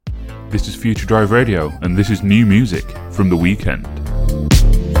This is Future Drive Radio, and this is new music from The Weeknd.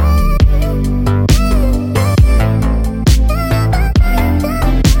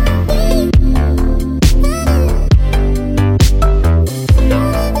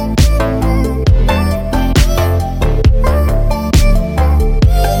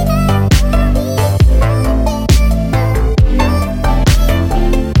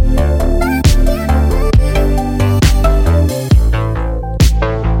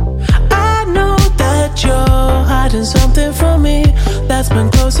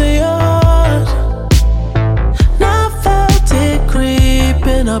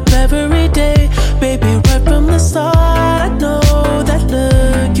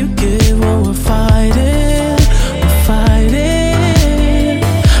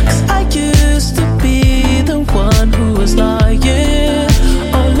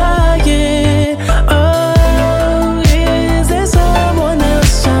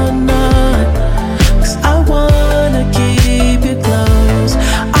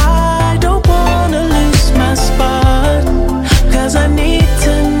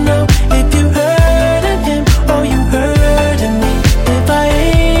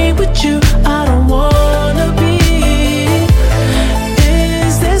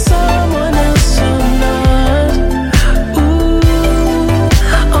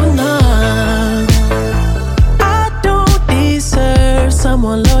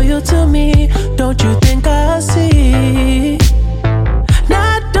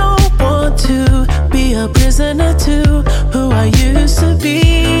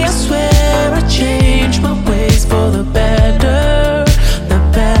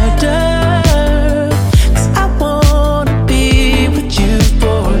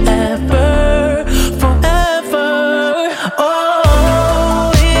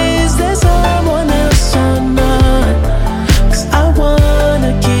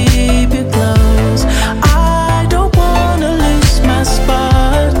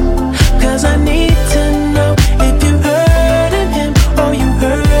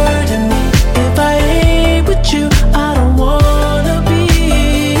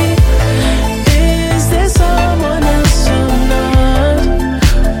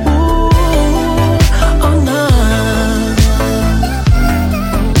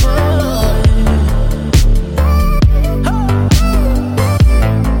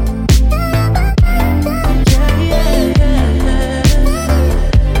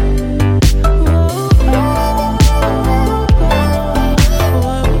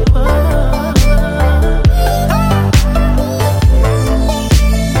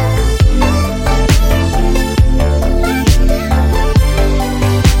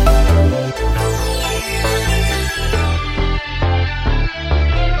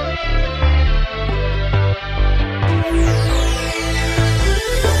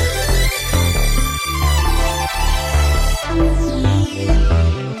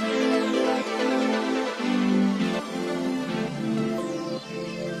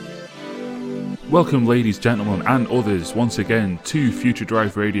 Welcome, ladies, gentlemen, and others, once again to Future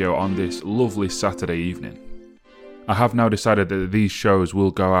Drive Radio on this lovely Saturday evening. I have now decided that these shows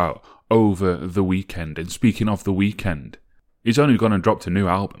will go out over the weekend, and speaking of the weekend, he's only gone and dropped a new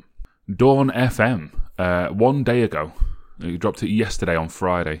album. Dawn FM, 1 day ago. He dropped it yesterday on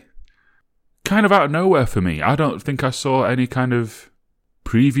Friday. Kind of out of nowhere for me. I don't think I saw any kind of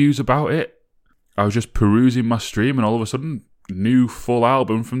previews about it. I was just perusing my stream, and all of a sudden, new full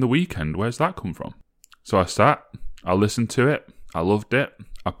album from The Weeknd. Where's that come from? So I sat, I listened to it, I loved it,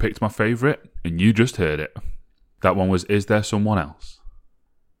 I picked my favourite, and you just heard it. That one was Is There Someone Else?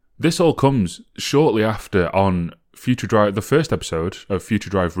 This all comes shortly after on Future Drive, the first episode of Future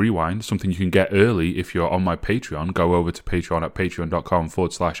Drive Rewind, something you can get early if you're on my Patreon. Go over to Patreon at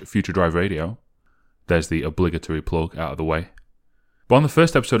patreon.com/Future Drive Radio. There's the obligatory plug out of the way. But on the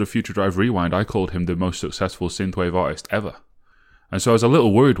first episode of Future Drive Rewind, I called him the most successful synthwave artist ever. And so I was a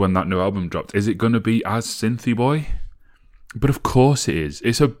little worried when that new album dropped. Is it going to be as synthy boy? But of course it is.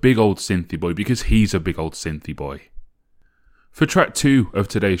 It's a big old synthy boy because he's a big old synthy boy. For track 2 of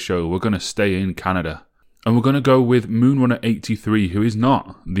today's show, we're going to stay in Canada. And we're going to go with Moonrunner83, who is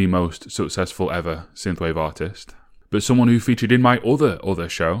not the most successful ever synthwave artist, but someone who featured in my other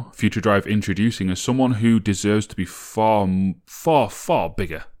show, Future Drive Introducing, as someone who deserves to be far, far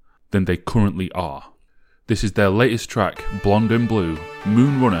bigger than they currently are. This is their latest track, Blonde and Blue,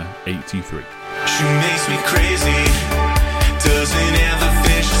 Moonrunner83. She makes me crazy, doesn't have the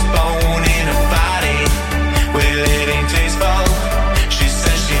fish bone in her body. Well, it ain't tasteful, she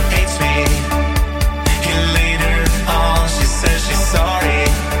says she hates me. And later on, she says she's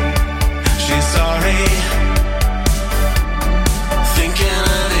sorry. She's sorry. Thinking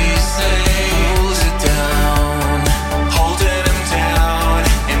of these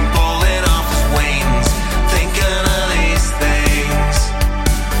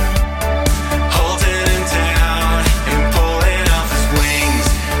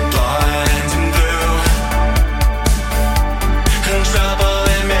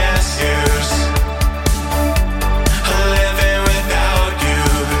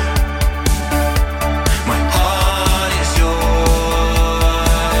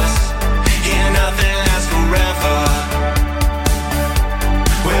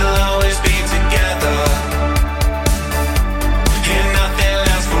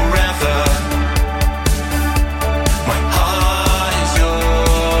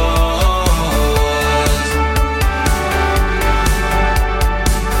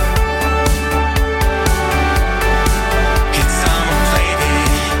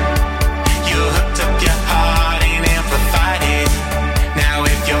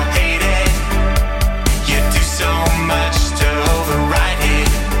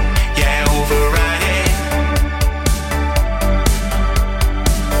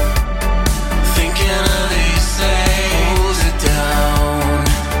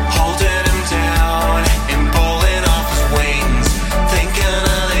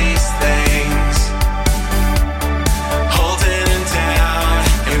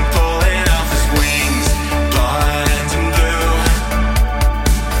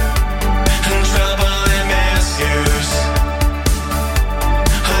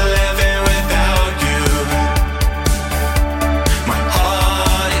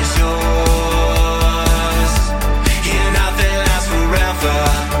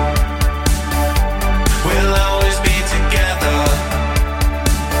We'll always be together.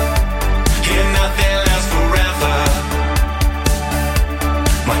 Here nothing lasts forever.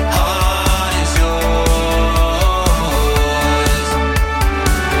 My heart is yours.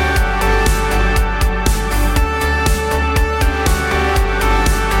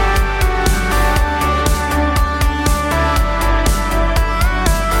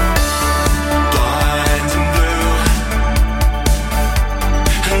 Blind and blue,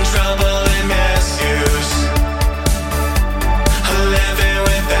 and trouble and misuse. Living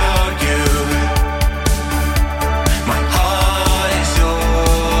without you. My heart is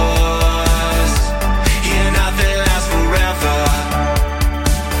yours. Here nothing lasts forever.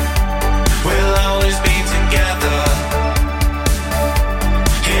 We'll always be together.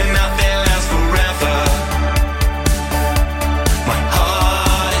 Here nothing lasts forever. My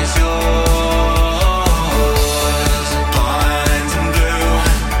heart is yours. Blind and blue,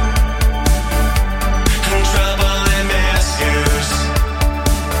 and trouble and misuse.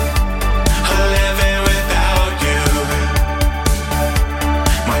 Living without you.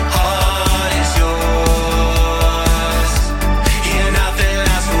 My heart is yours. Here nothing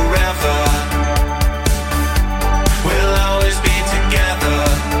lasts forever. We'll always be together.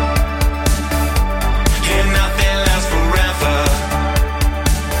 Here nothing lasts forever.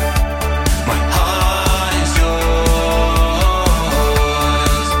 My heart is yours.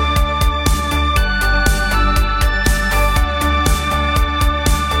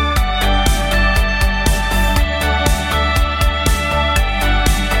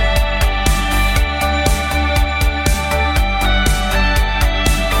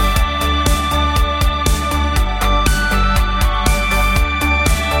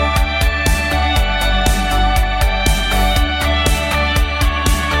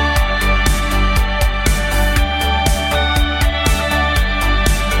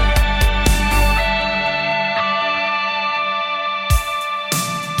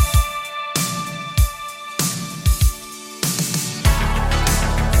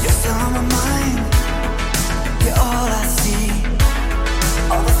 You're still on my mind. You're all I see.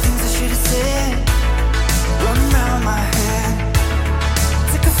 All the things I should have said run around my head.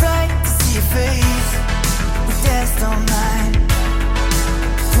 Took a flight to see your face. We danced all night.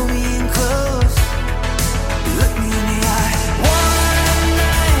 Pull me in close. Look me in the eye. One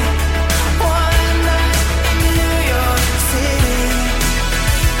night in New York City.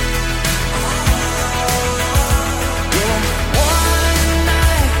 Yeah, one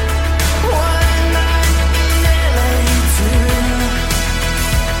night in LA too.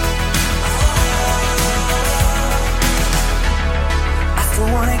 I still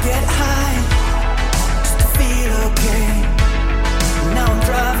wanna get high, just to feel okay. Now I'm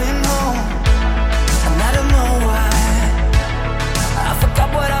driving home, and I don't know why. I forgot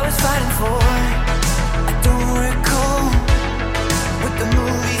what I was fighting for. I don't recall with the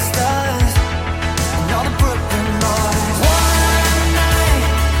movie stars and all the Brooklyn boys.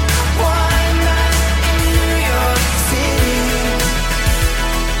 One night in New York City.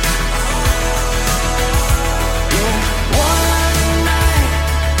 Yeah, one night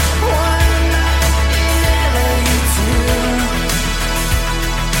in LA too.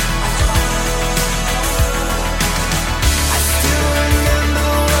 I still remember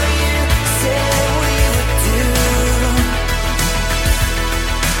what you said we would do.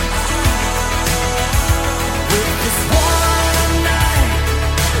 With this one night,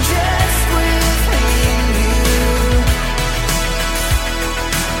 just with me and you.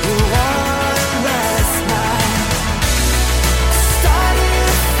 One last night. Started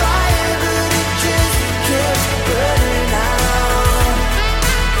a fire, but it just kept burning out.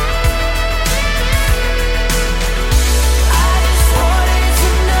 I just wanted to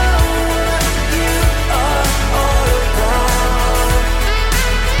know what you are all about.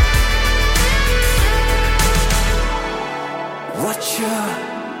 What you're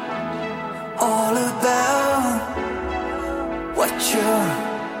all about. What you're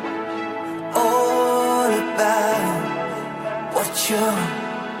all about. What you're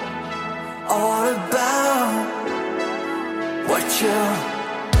all about. What you're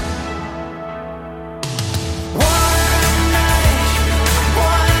one night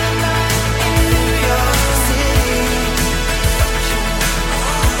in New York City.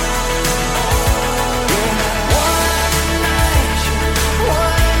 Yeah,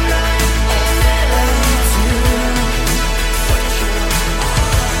 one night in LA too.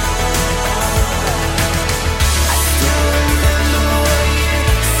 I still remember what you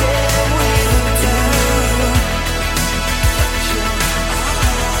said we would do.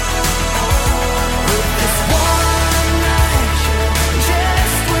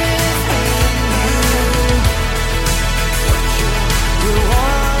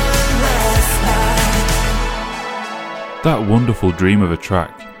 That wonderful dream of a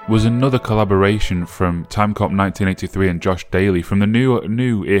track was another collaboration from Timecop 1983 and Josh Daly from the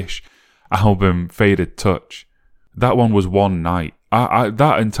new-ish album Faded Touch. That one was One Night.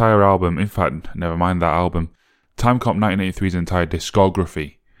 That entire album, in fact, never mind that album, Timecop 1983's entire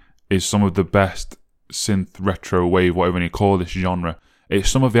discography is some of the best synth, retro, wave, whatever you call this genre. It's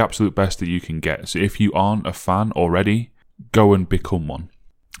some of the absolute best that you can get. So if you aren't a fan already, go and become one.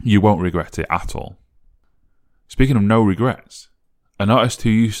 You won't regret it at all. Speaking of no regrets, an artist who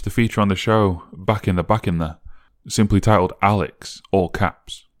used to feature on the show back in there, simply titled Alex, all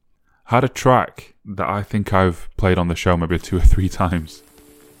caps, had a track that I think I've played on the show maybe 2 or 3 times,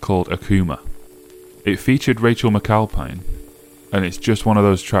 called Akuma. It featured Rachel McAlpine, and it's just one of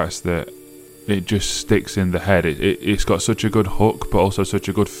those tracks that it just sticks in the head. It's got such a good hook, but also such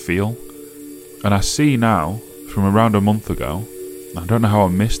a good feel. And I see now, from around a month ago, I don't know how I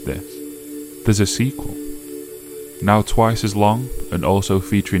missed this, there's a sequel. Now twice as long, and also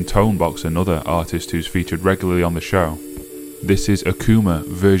featuring Tonebox, another artist who's featured regularly on the show. This is Akuma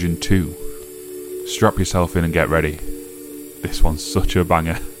version 2. Strap yourself in and get ready. This one's such a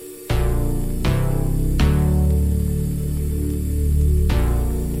banger.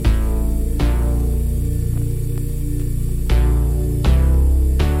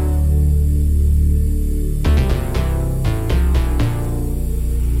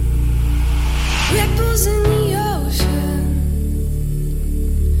 Ripples in the ocean,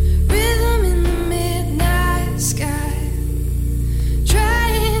 rhythm in the midnight sky,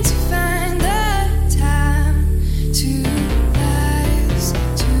 trying to find the time to rise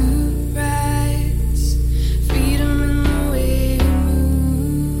to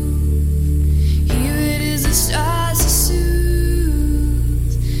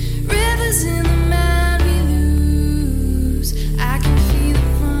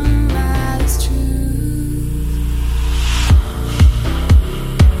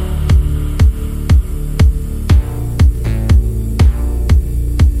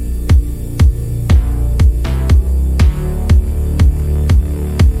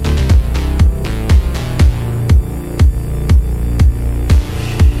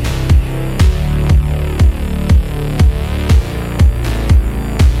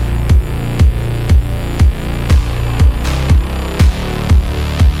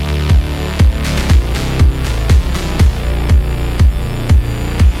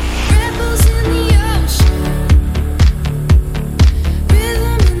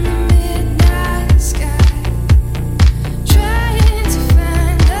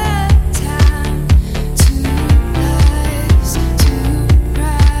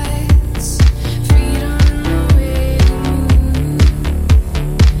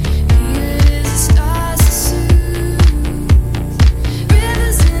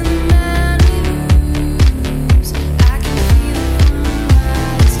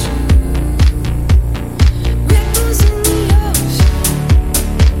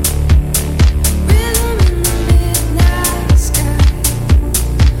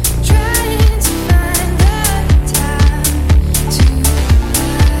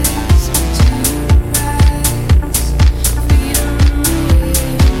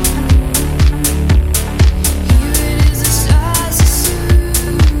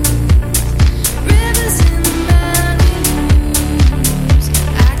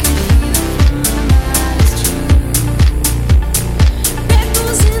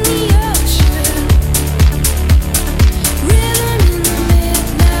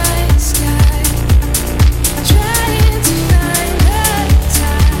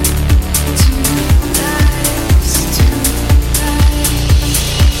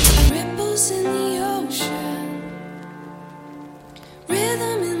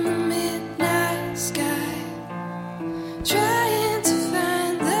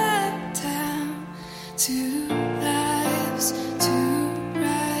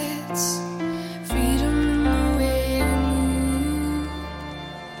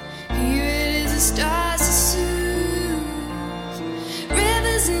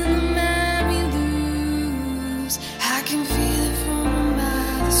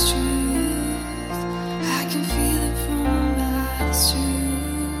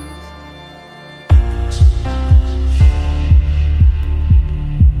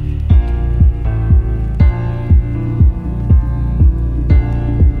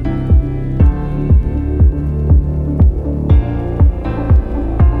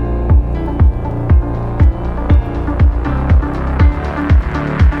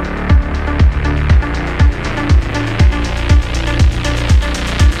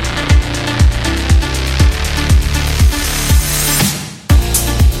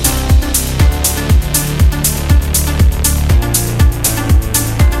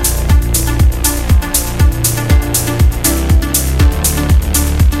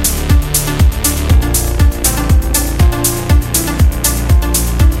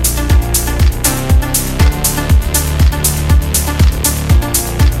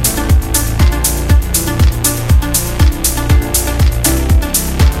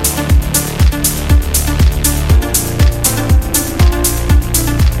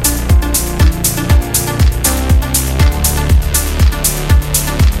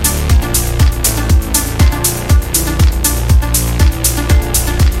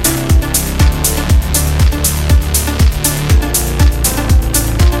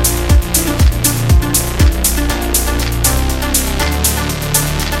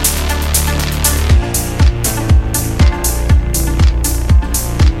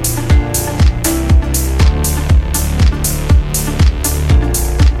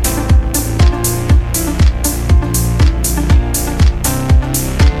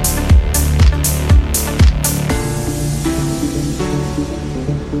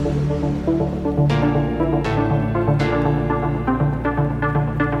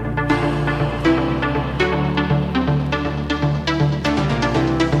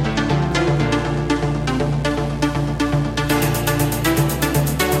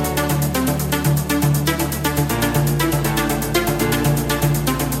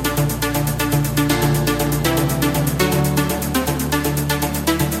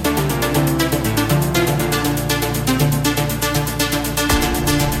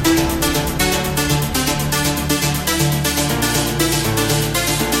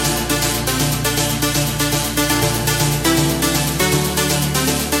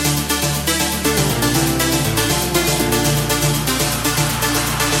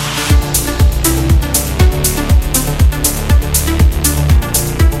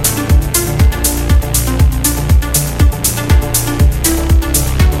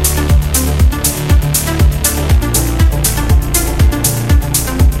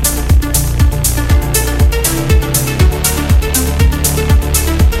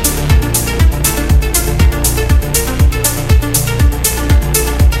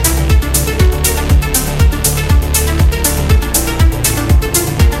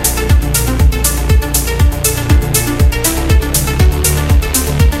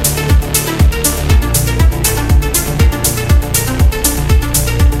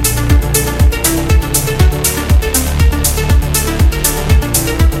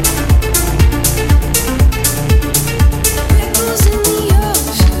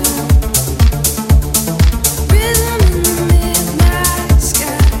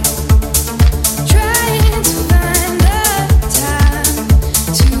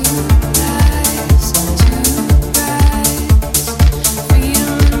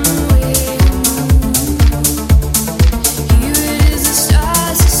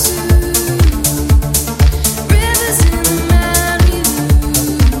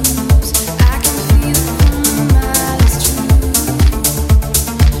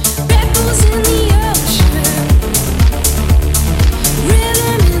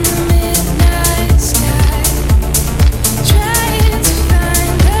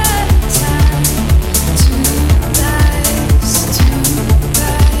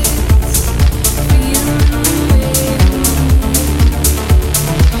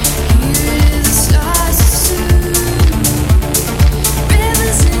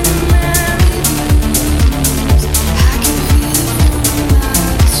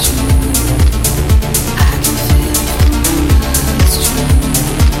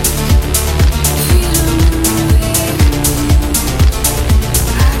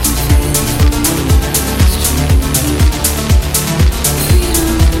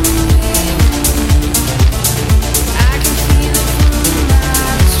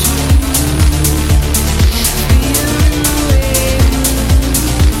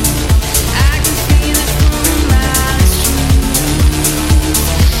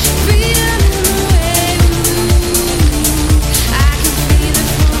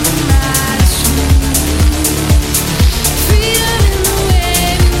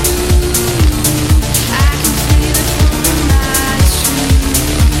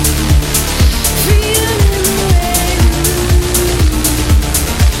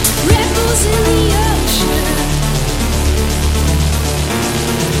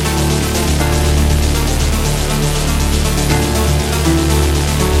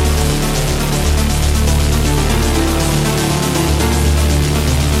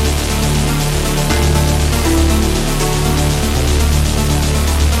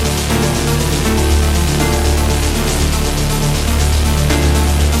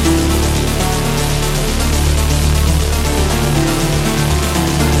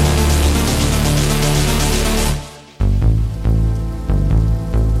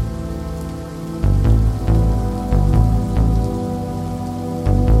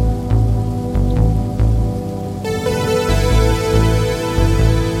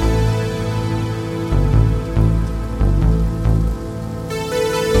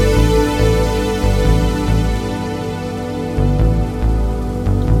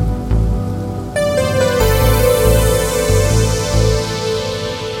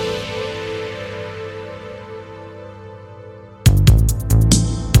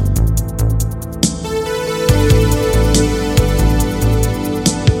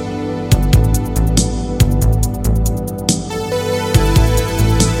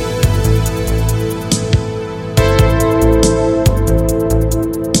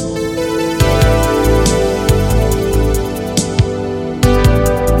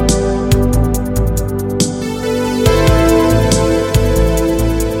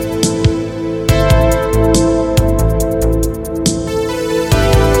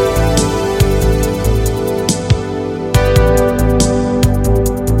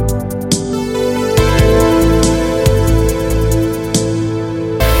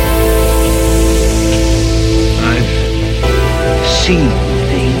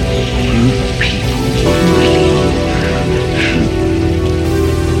things you people wouldn't believe.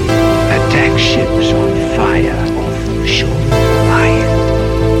 Attack ships on fire off the shore of Orion.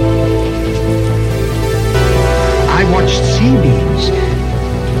 I watched sea-beams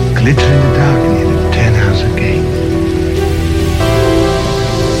glitter in the dark near the 10-house gate.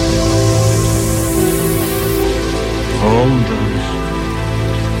 All those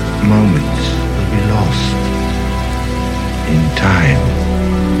moments will be lost in time,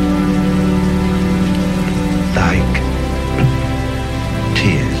 like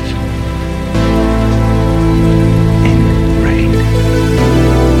tears in rain.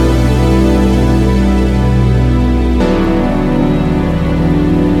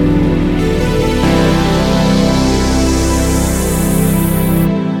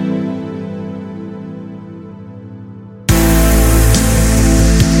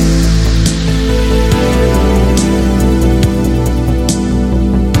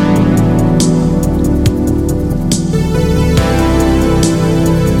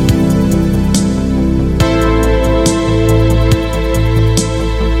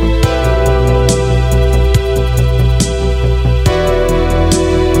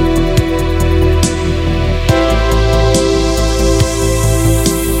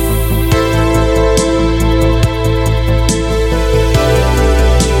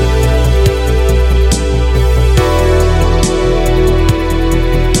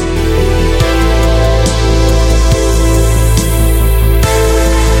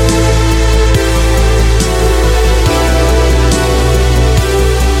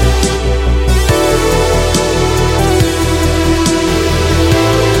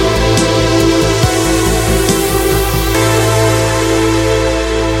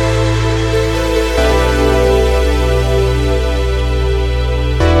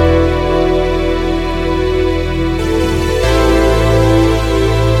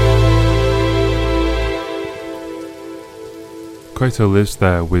 Quato lives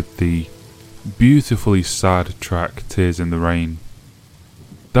there with the beautifully sad track Tears in the Rain.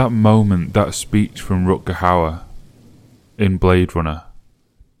 That moment, that speech from Rutger Hauer in Blade Runner,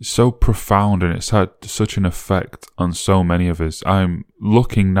 is so profound and it's had such an effect on so many of us. I'm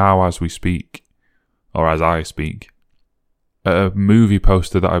looking now as we speak, or as I speak, at a movie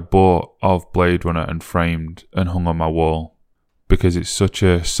poster that I bought of Blade Runner and framed and hung on my wall because it's such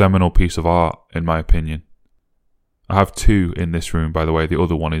a seminal piece of art, in my opinion. I have two in this room, by the way. The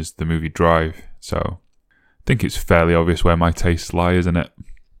other one is the movie Drive, so I think it's fairly obvious where my tastes lie, isn't it?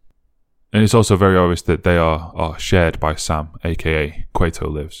 And it's also very obvious that they are shared by Sam, aka Quato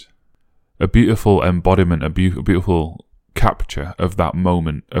Lives. A beautiful embodiment, a beautiful capture of that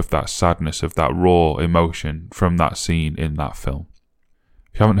moment, of that sadness, of that raw emotion from that scene in that film.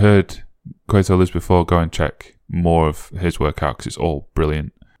 If you haven't heard Quato Lives before, go and check more of his work out because it's all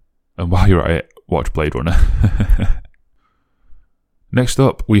brilliant. And while you're at it, watch Blade Runner. Next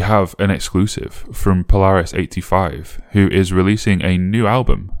up, we have an exclusive from Polaris85, who is releasing a new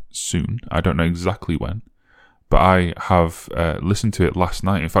album soon. I don't know exactly when, but I have listened to it last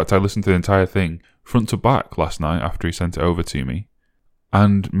night. In fact, I listened to the entire thing front to back last night after he sent it over to me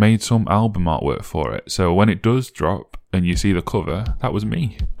and made some album artwork for it. So when it does drop and you see the cover, that was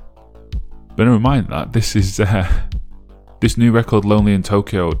me. But never mind that. This is this new record, Lonely in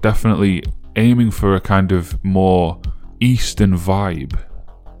Tokyo, definitely aiming for a kind of more Eastern vibe,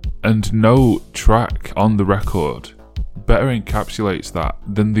 and no track on the record better encapsulates that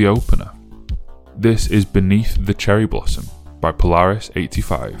than the opener. This is Beneath the Cherry Blossom by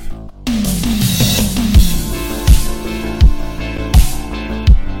Polaris85.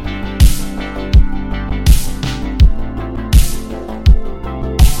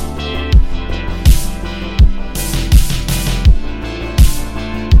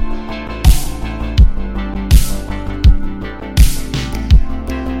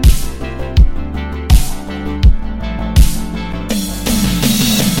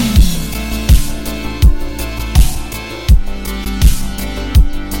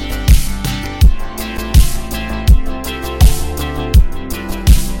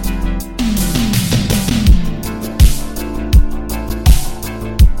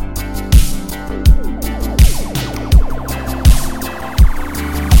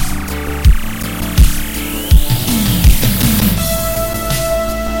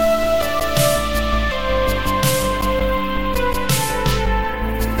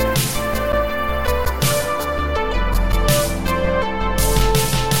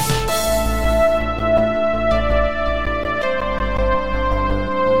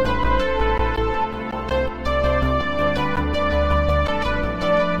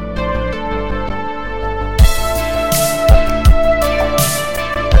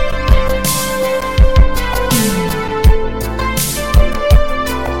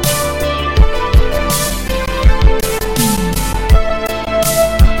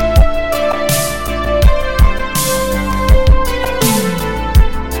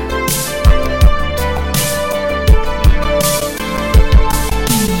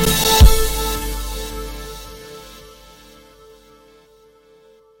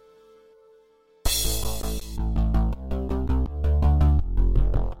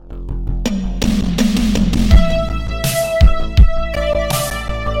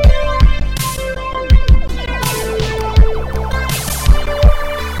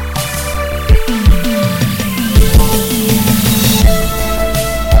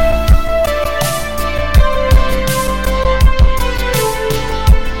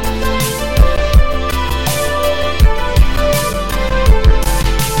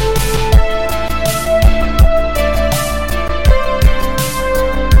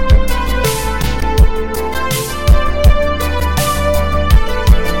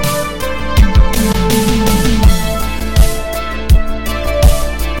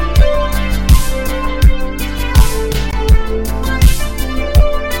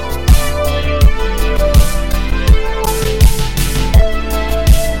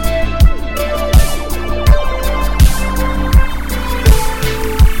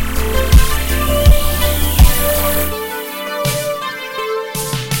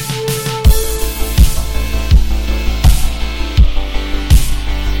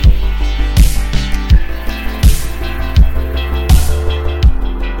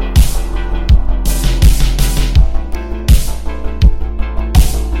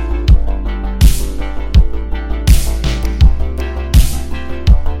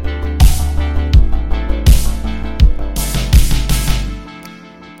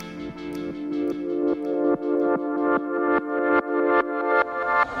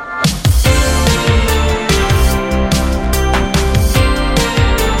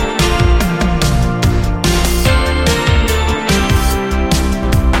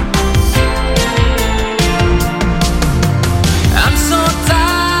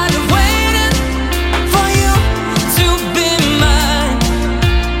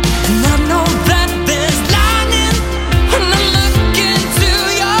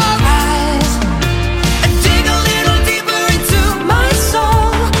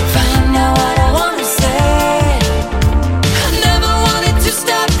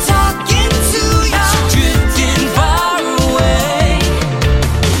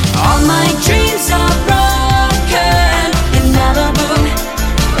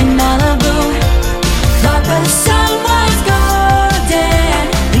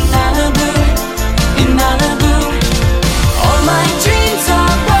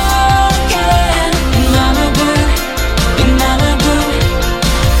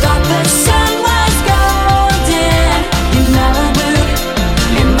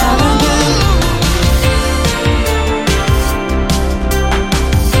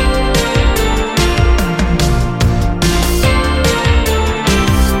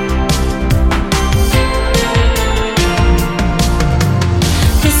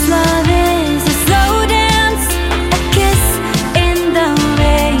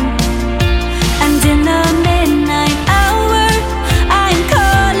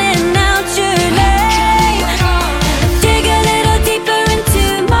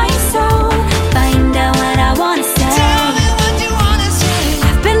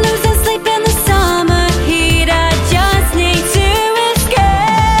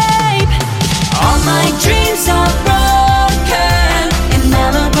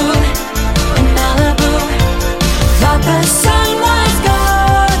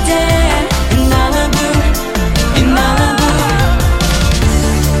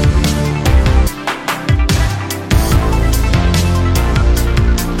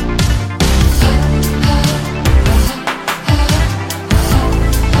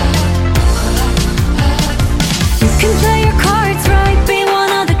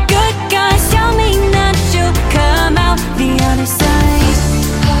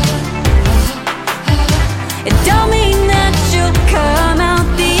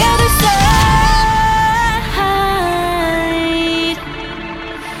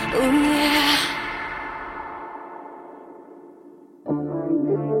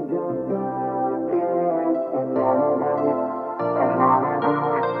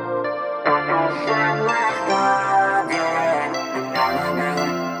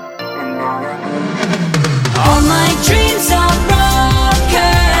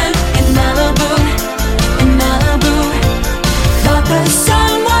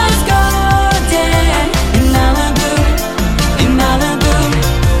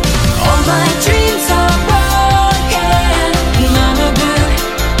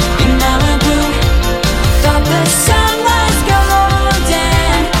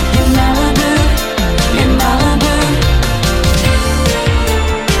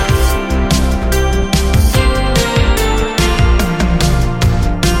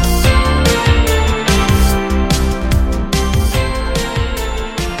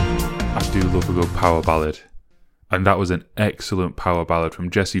 power ballad. And that was an excellent power ballad from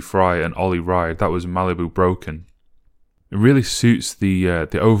Jesse Fry and Ollie Ride. That was Malibu Broken. It really suits the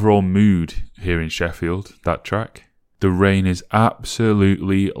overall mood here in Sheffield, that track. The rain is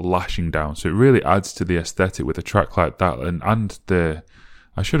absolutely lashing down, so it really adds to the aesthetic with a track like that. And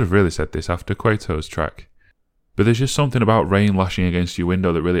I should have really said this after Quato's track. But there's just something about rain lashing against your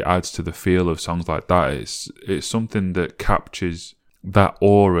window that really adds to the feel of songs like that. It's something that captures that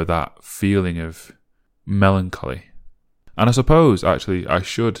aura, that feeling of melancholy. And I suppose, actually, I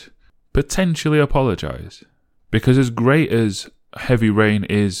should potentially apologise. Because as great as Heavy Rain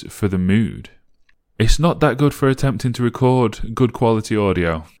is for the mood, it's not that good for attempting to record good quality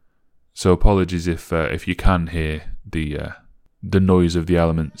audio. So apologies if you can hear the noise of the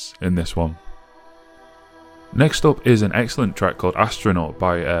elements in this one. Next up is an excellent track called Astronaut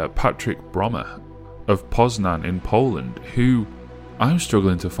by Patrick Brommer of Poznan in Poland, who I'm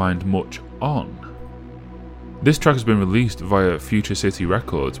struggling to find much on. This track has been released via Future City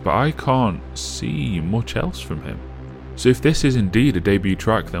Records, but I can't see much else from him. So if this is indeed a debut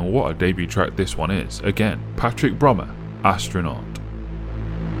track, then what a debut track this one is. Again, Patrick Brommer, Astronaut.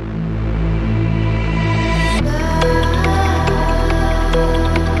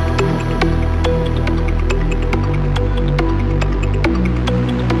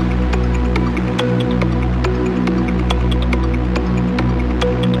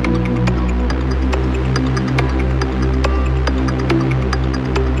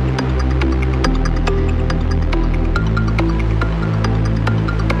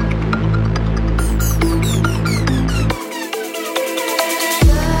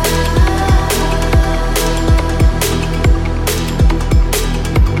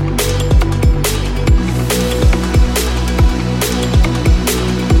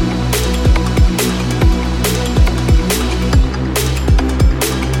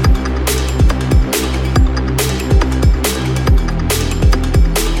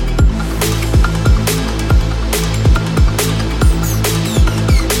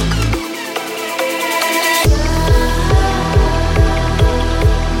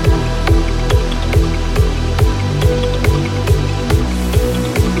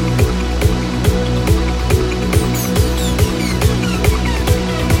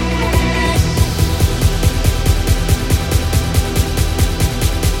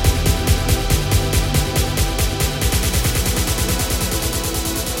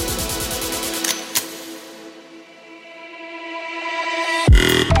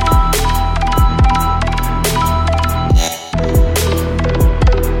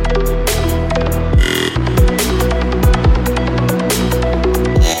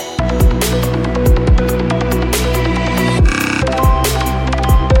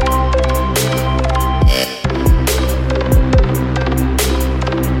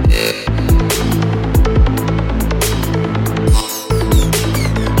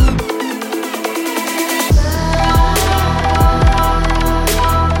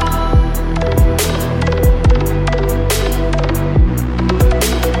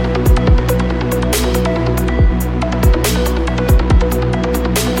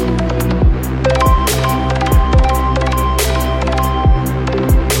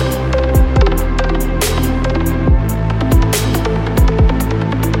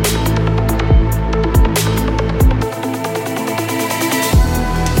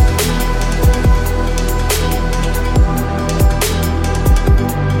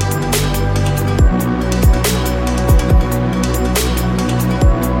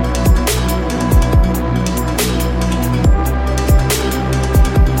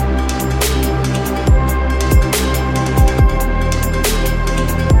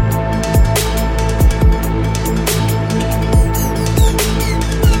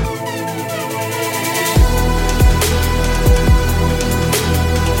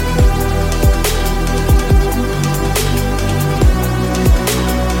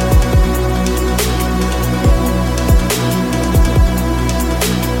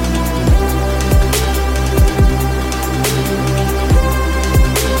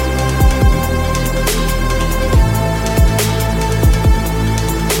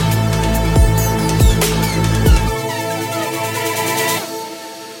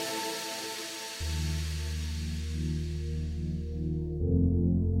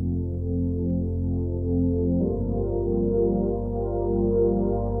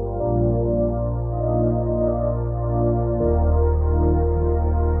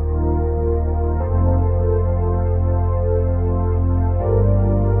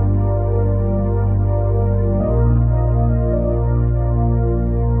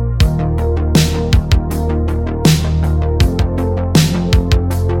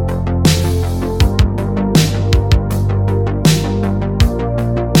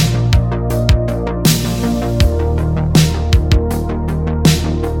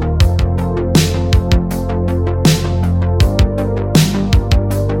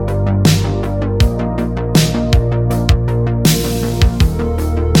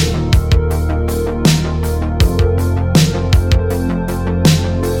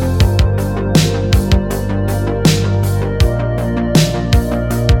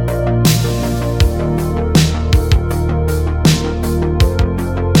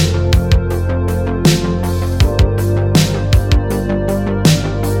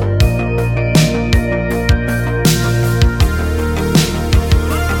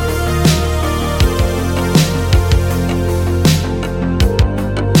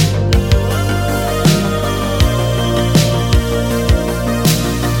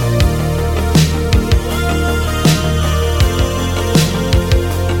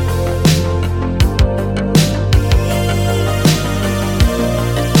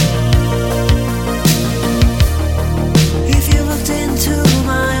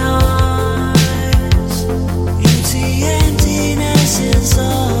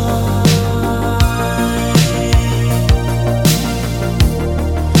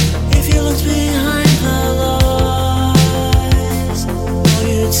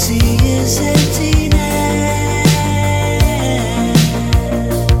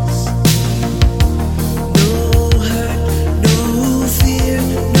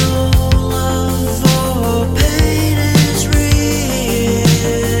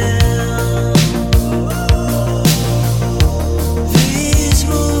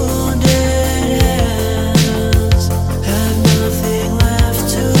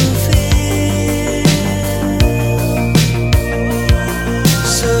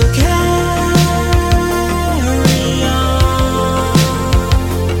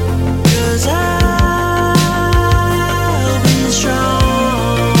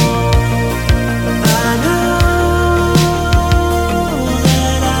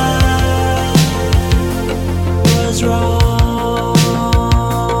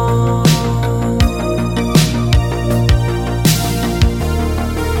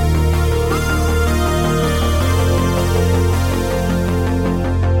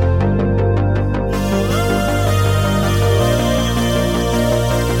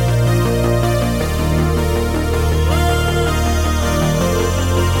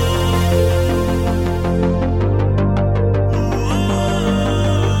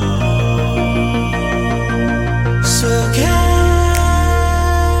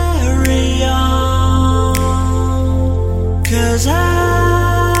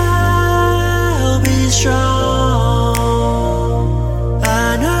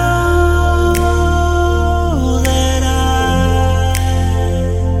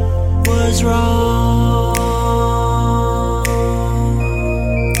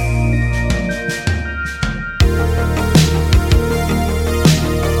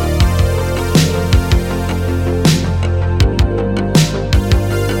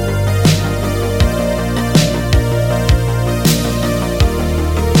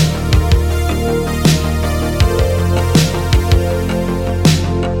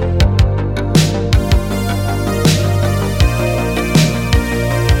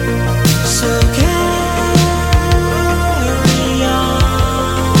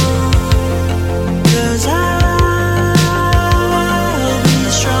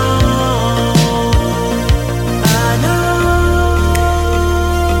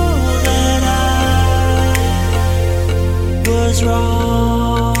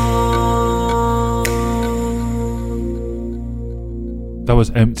 That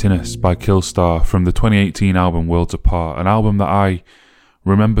was Emptiness by Killstar from the 2018 album Worlds Apart, an album that I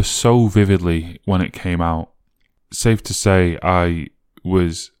remember so vividly when it came out. Safe to say, I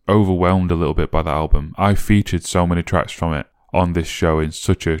was overwhelmed a little bit by the album. I featured so many tracks from it on this show in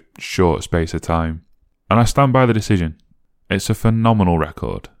such a short space of time, and I stand by the decision. It's a phenomenal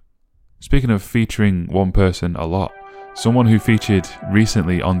record. Speaking of featuring one person a lot, someone who featured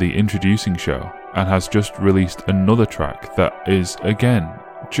recently on the Introducing show and has just released another track that is, again,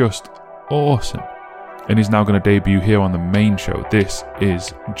 just awesome, and is now going to debut here on the main show. This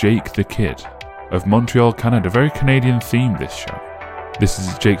is Jake the Kid of Montreal, Canada. Very Canadian theme, this show. This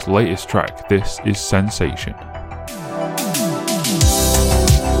is Jake's latest track. This is Sensation.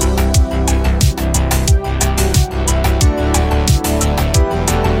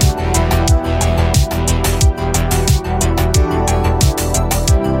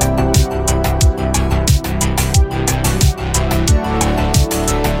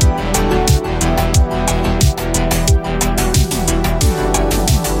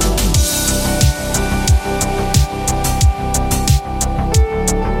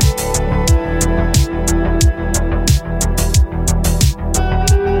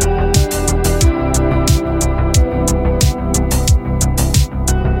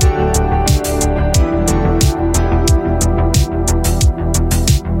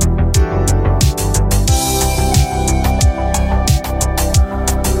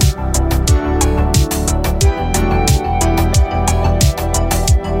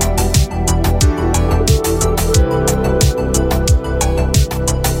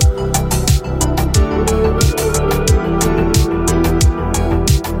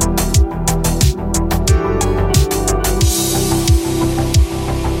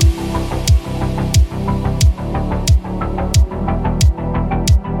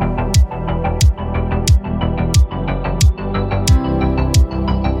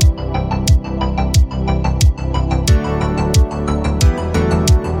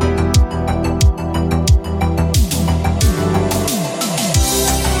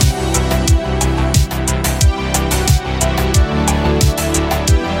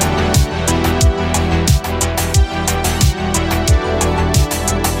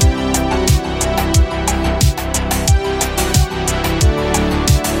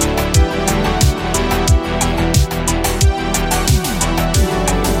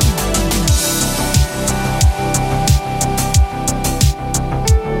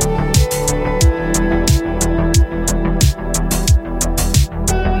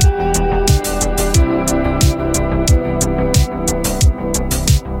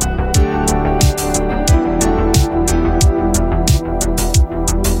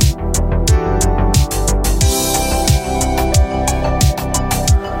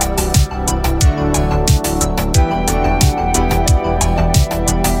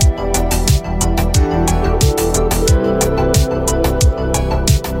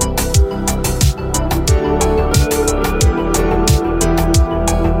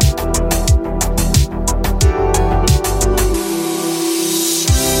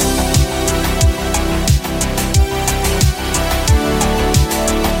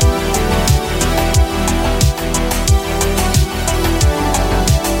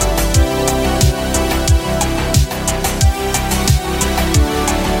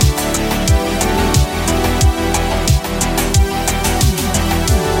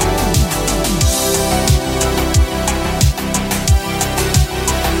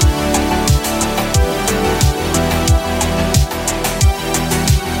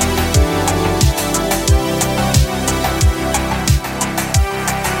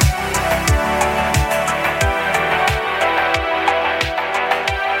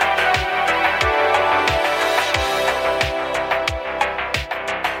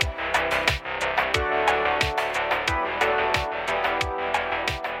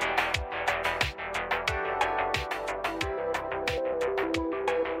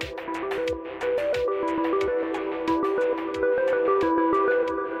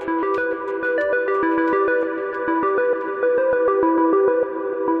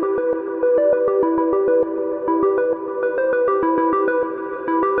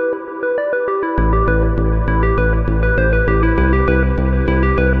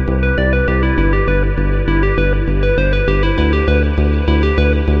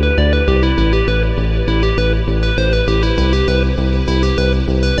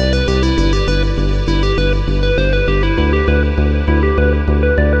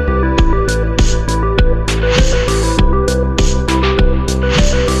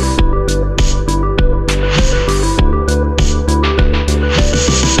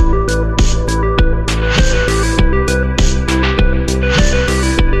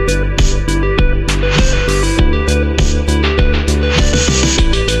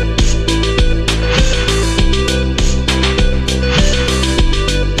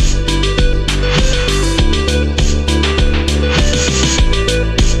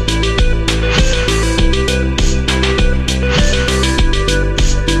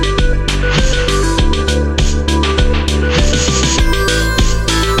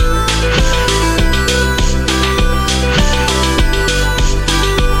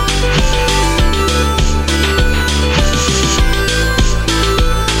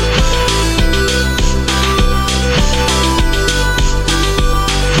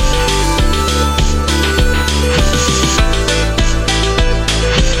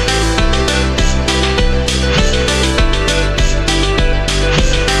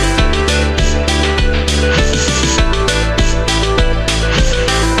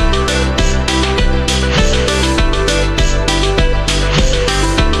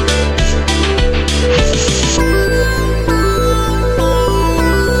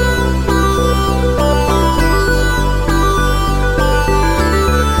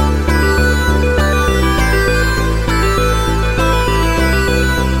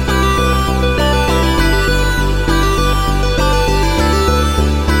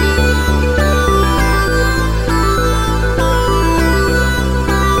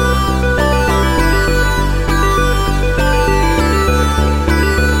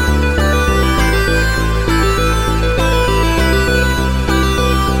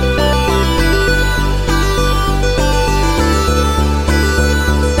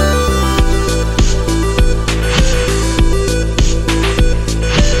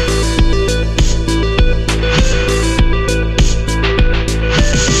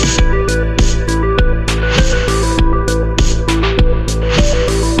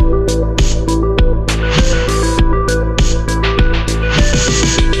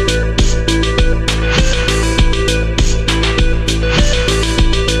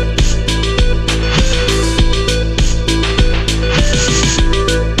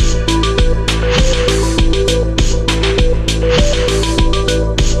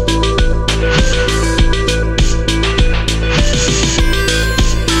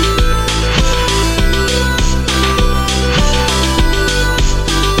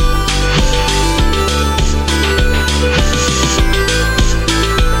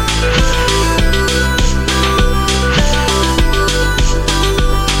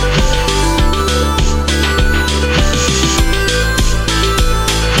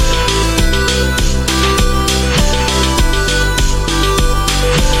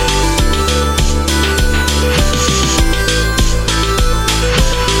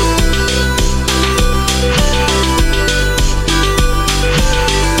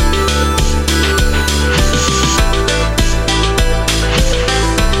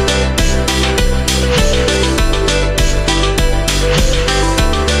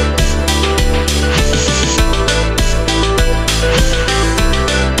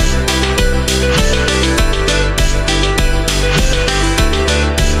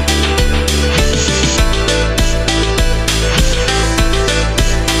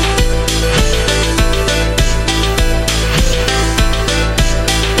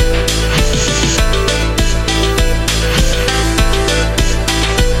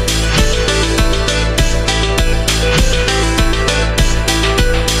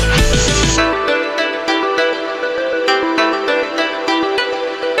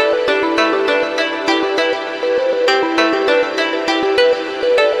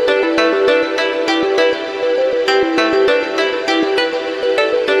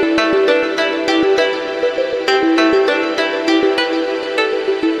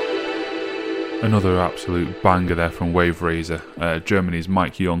 Another absolute banger there from Wave Razor, Germany's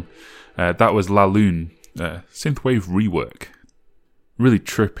Mike Young. That was La Lune, synthwave rework. Really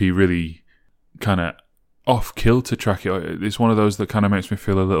trippy, really kind of off-kilter track. It's one of those that kind of makes me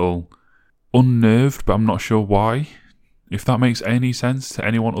feel a little unnerved, but I'm not sure why. If that makes any sense to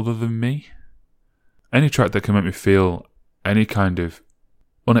anyone other than me. Any track that can make me feel any kind of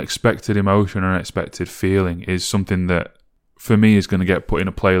unexpected emotion or unexpected feeling is something that, for me, is going to get put in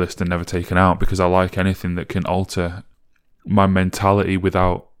a playlist and never taken out, because I like anything that can alter my mentality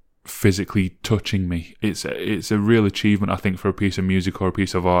without physically touching me. It's a real achievement, I think, for a piece of music or a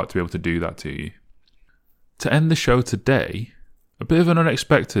piece of art to be able to do that to you. To end the show today, a bit of an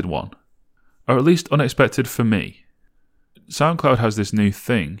unexpected one, or at least unexpected for me. SoundCloud has this new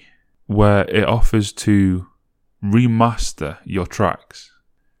thing where it offers to remaster your tracks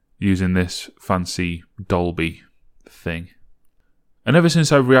using this fancy Dolby thing. And ever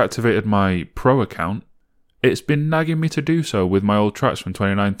since I reactivated my Pro account, it's been nagging me to do so with my old tracks from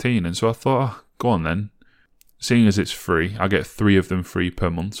 2019, and so I thought, go on then. Seeing as it's free, I get 3 of them free per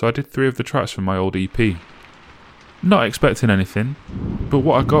month, so I did 3 of the tracks from my old EP. Not expecting anything, but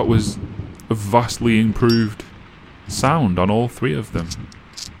what I got was a vastly improved sound on all 3 of them.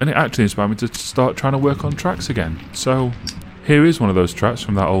 And it actually inspired me to start trying to work on tracks again. So here is one of those tracks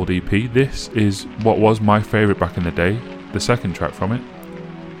from that old EP. This is what was my favourite back in the day, the second track from it.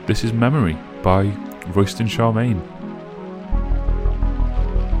 This is Memory by Royston Charmaine.